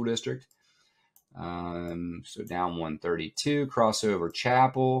Clermont School District. So down 132, cross over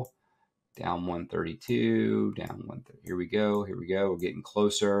Chapel, down 132, down 130. Here we go. We're getting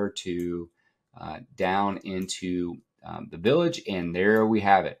closer to down into the village, and there we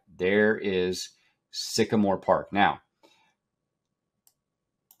have it. There is Sycamore Park. Now,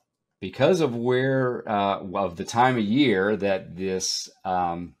 because of of the time of year that this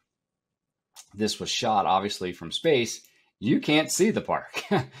was shot, obviously from space, you can't see the park.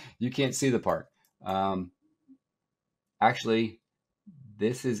 You can't see the park. Actually,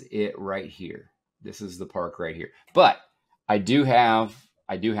 this is it right here. This is the park right here. But I do have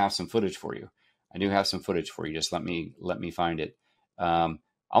some footage for you. Just let me find it.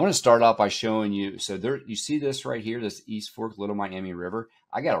 I want to start off by showing you. So there, you see this right here, this East Fork Little Miami River.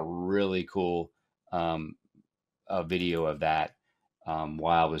 I got a really cool a video of that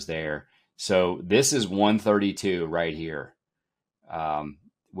while I was there. So this is 132 right here,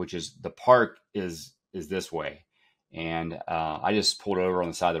 which is the park is this way. And I just pulled over on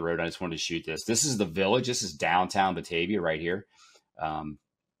the side of the road. I just wanted to shoot this. This is the village. This is downtown Batavia right here.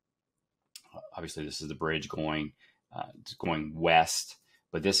 Obviously, this is the bridge going west.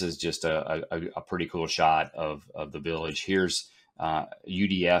 But this is just a pretty cool shot of the village. Here's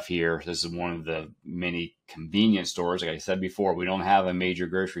UDF here. This is one of the many convenience stores. Like I said before, we don't have a major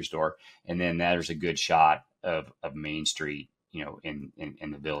grocery store. And then there's a good shot of Main Street, in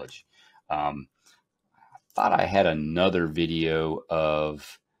the village. I thought I had another video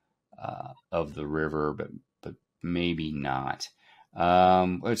of the river, but maybe not.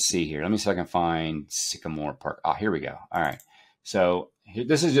 Let's see here. Let me see if I can find Sycamore Park. Oh, here we go. All right. So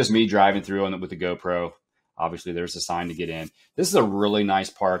this is just me driving through with the GoPro. Obviously, there's a sign to get in. This is a really nice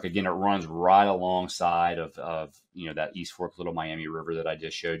park. Again, it runs right alongside of that East Fork Little Miami River that I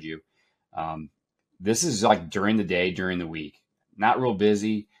just showed you. This is like during the day, during the week. Not real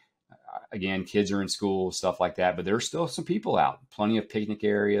busy. Again, kids are in school, stuff like that. But there's still some people out. Plenty of picnic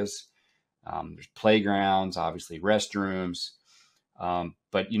areas. There's playgrounds, obviously restrooms.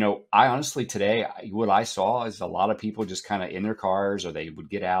 But, I honestly today, what I saw is a lot of people just kind of in their cars, or they would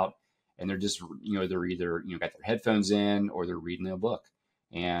get out and they're just, they're either, got their headphones in or they're reading a book.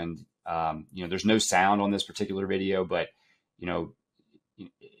 And, there's no sound on this particular video, but,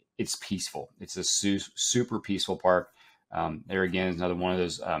 it's peaceful. It's a super peaceful park. There again is another one of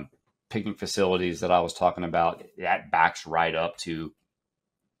those picnic facilities that I was talking about. That backs right up to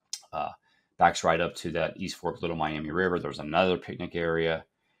that East Fork Little Miami River. There's another picnic area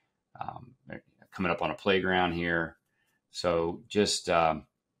coming up on a playground here. So just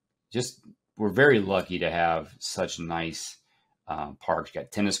we're very lucky to have such nice parks. You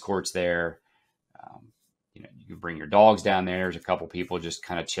got tennis courts there. You You bring your dogs down there. There's a couple people just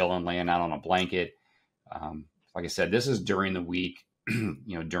kind of chilling, laying out on a blanket. Like I said, this is during the week,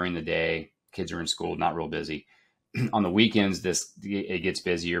 during the day, kids are in school, not real busy. On the weekends, it gets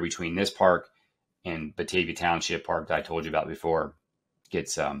busier between this park and Batavia Township Park that I told you about before.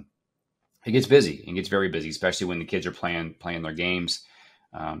 It gets busy and gets very busy, especially when the kids are playing their games.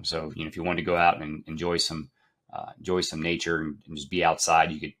 So, if you wanted to go out and enjoy some nature and just be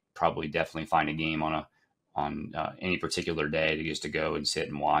outside, you could probably definitely find a game on any particular day to go and sit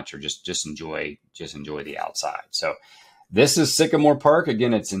and watch, or just enjoy the outside. So this is Sycamore Park.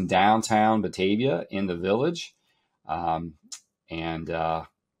 Again, it's in downtown Batavia in the Village.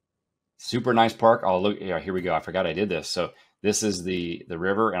 Super nice park. Oh, look, here we go. I forgot I did this. So this is the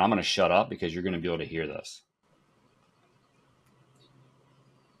river, and I'm going to shut up because you're going to be able to hear this.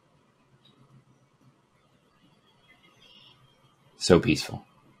 So peaceful.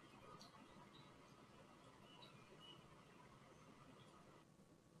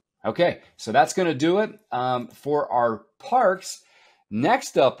 Okay, so that's going to do it for our parks.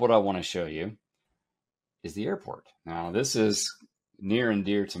 Next up, what I want to show you is the airport. Now, this is near and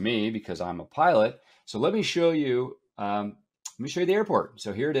dear to me because I'm a pilot. So let me show you. The airport.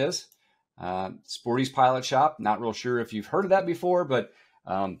 So here it is, Sporty's Pilot Shop. Not real sure if you've heard of that before, but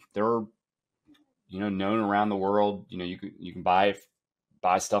they're known around the world. You can buy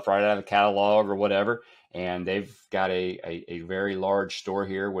stuff right out of the catalog or whatever. And they've got a very large store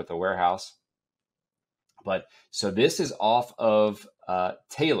here with a warehouse. So this is off of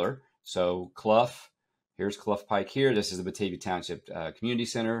Taylor. So Clough, here's Clough Pike here. This is the Batavia Township Community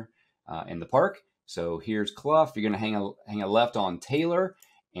Center in the park. So here's Clough. You're going to hang a left on Taylor,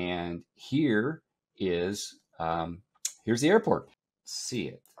 and here's the airport. Let's see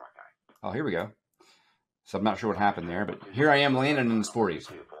it. Oh, here we go. So I'm not sure what happened there, but here I am landing in the Sporties.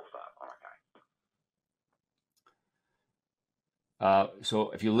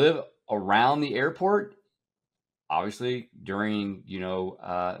 So if you live around the airport, obviously during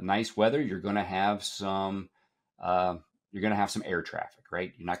nice weather, you're going to have some air traffic,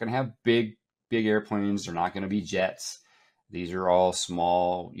 right? You're not going to have big airplanes. They're not going to be jets. These are all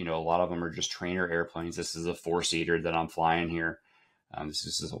small. A lot of them are just trainer airplanes. This is a 4-seater that I'm flying here. This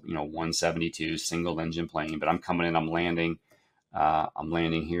is 172 single engine plane, but I'm coming in. I'm landing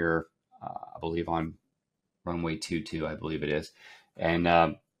here. I believe on runway 22, I believe it is. And,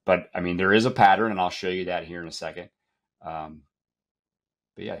 but I mean, there is a pattern, and I'll show you that here in a second. But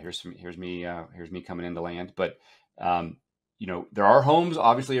yeah, here's me coming into land. But, there are homes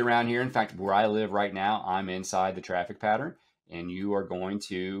obviously around here. In fact, where I live right now, I'm inside the traffic pattern, and you're going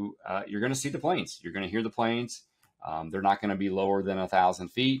to see the planes. You're going to hear the planes. They're not going to be lower than 1,000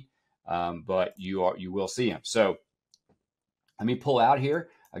 feet, but you will see them. So let me pull out here.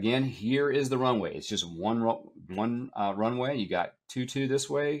 Again, here is the runway. It's just one runway. You got 22 this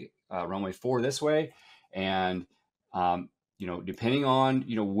way, runway 4 this way, and depending on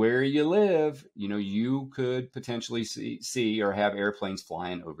where you live, you could potentially see or have airplanes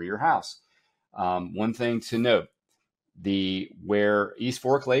flying over your house. One thing to note: where East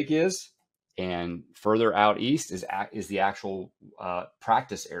Fork Lake is, and further out east is the actual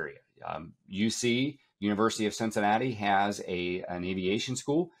practice area. UC, University of Cincinnati, has an aviation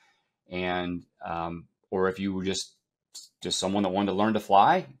school, and or if you were just someone that wanted to learn to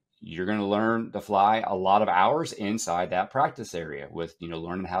fly, you're going to learn to fly a lot of hours inside that practice area with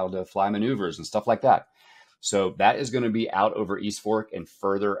learning how to fly maneuvers and stuff like that. So that is going to be out over East Fork and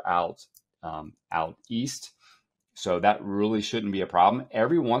further out east. So that really shouldn't be a problem.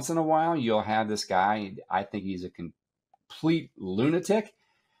 Every once in a while, you'll have this guy. I think he's a complete lunatic.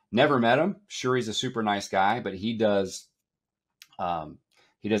 Never met him. Sure, he's a super nice guy, but he does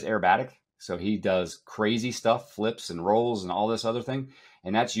aerobatic. So he does crazy stuff, flips and rolls and all this other thing.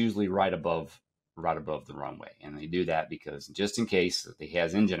 And that's usually right above the runway. And they do that because just in case if he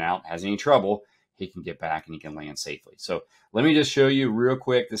has engine out, has any trouble, he can get back and he can land safely. So let me just show you real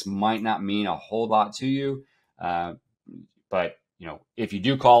quick. This might not mean a whole lot to you. But if you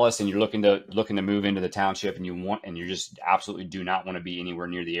do call us and you're looking to move into the township and you just absolutely do not want to be anywhere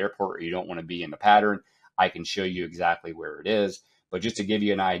near the airport, or you don't want to be in the pattern, I can show you exactly where it is. But just to give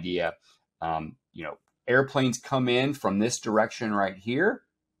you an idea, airplanes come in from this direction right here.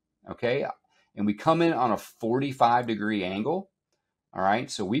 Okay. And we come in on a 45-degree angle. All right.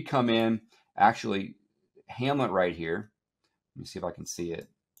 So we come in actually Hamlet right here. Let me see if I can see it.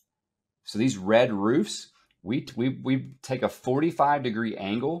 So these red roofs, we take a 45-degree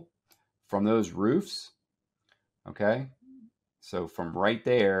angle from those roofs. Okay. So from right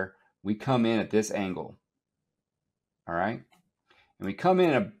there, we come in at this angle. All right. And we come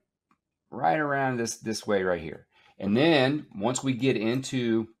in right around this way right here. And then once we get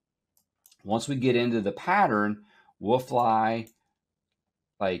into the pattern, we'll fly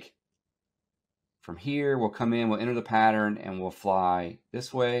like from here. We'll come in, we'll enter the pattern, and we'll fly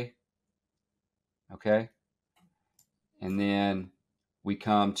this way. Okay. And then we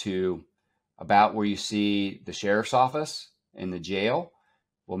come to about where you see the sheriff's office and the jail.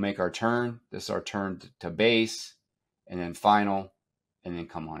 We'll make our turn. This is our turn to base, and then final, and then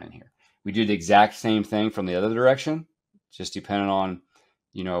come on in here. We do the exact same thing from the other direction, just depending on,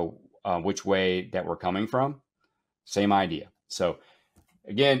 you know, which way that we're coming from. Same idea. So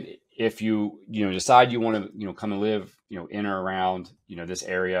again, if you decide you want to, come and live, in or around, this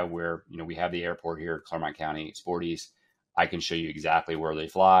area where, we have the airport here at Clermont County, Sporties, I can show you exactly where they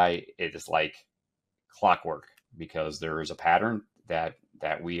fly. It is like clockwork because there is a pattern that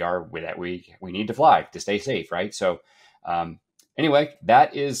we need to fly to stay safe, right? So anyway,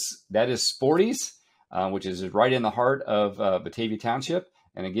 that is Sporties, which is right in the heart of Batavia Township.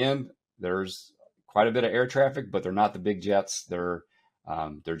 And again, there's quite a bit of air traffic, but they're not the big jets. They're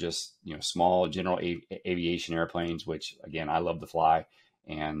just small general aviation airplanes, which again I love to fly.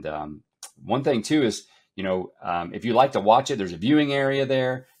 And one thing too is if you like to watch it, there's a viewing area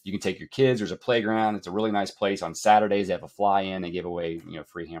there. You can take your kids. There's a playground. It's a really nice place. On Saturdays they have a fly-in. They give away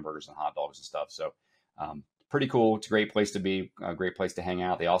free hamburgers and hot dogs and stuff. So pretty cool. It's a great place to be. A great place to hang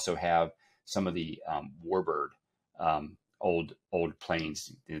out. They also have some of the Warbird old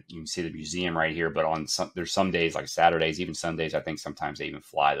planes. You can see the museum right here, but there's some days like Saturdays, even Sundays, I think sometimes they even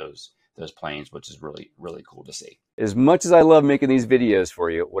fly those planes, which is really, really cool to see. As much as I love making these videos for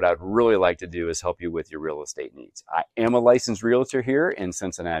you, what I'd really like to do is help you with your real estate needs. I am a licensed realtor here in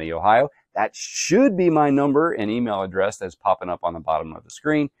Cincinnati, Ohio. That should be my number and email address that's popping up on the bottom of the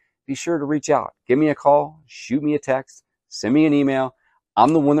screen. Be sure to reach out. Give me a call, shoot me a text, send me an email.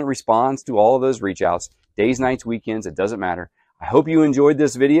 I'm the one that responds to all of those reach outs. Days, nights, weekends, it doesn't matter. I hope you enjoyed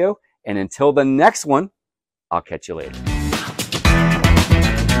this video, and until the next one, I'll catch you later.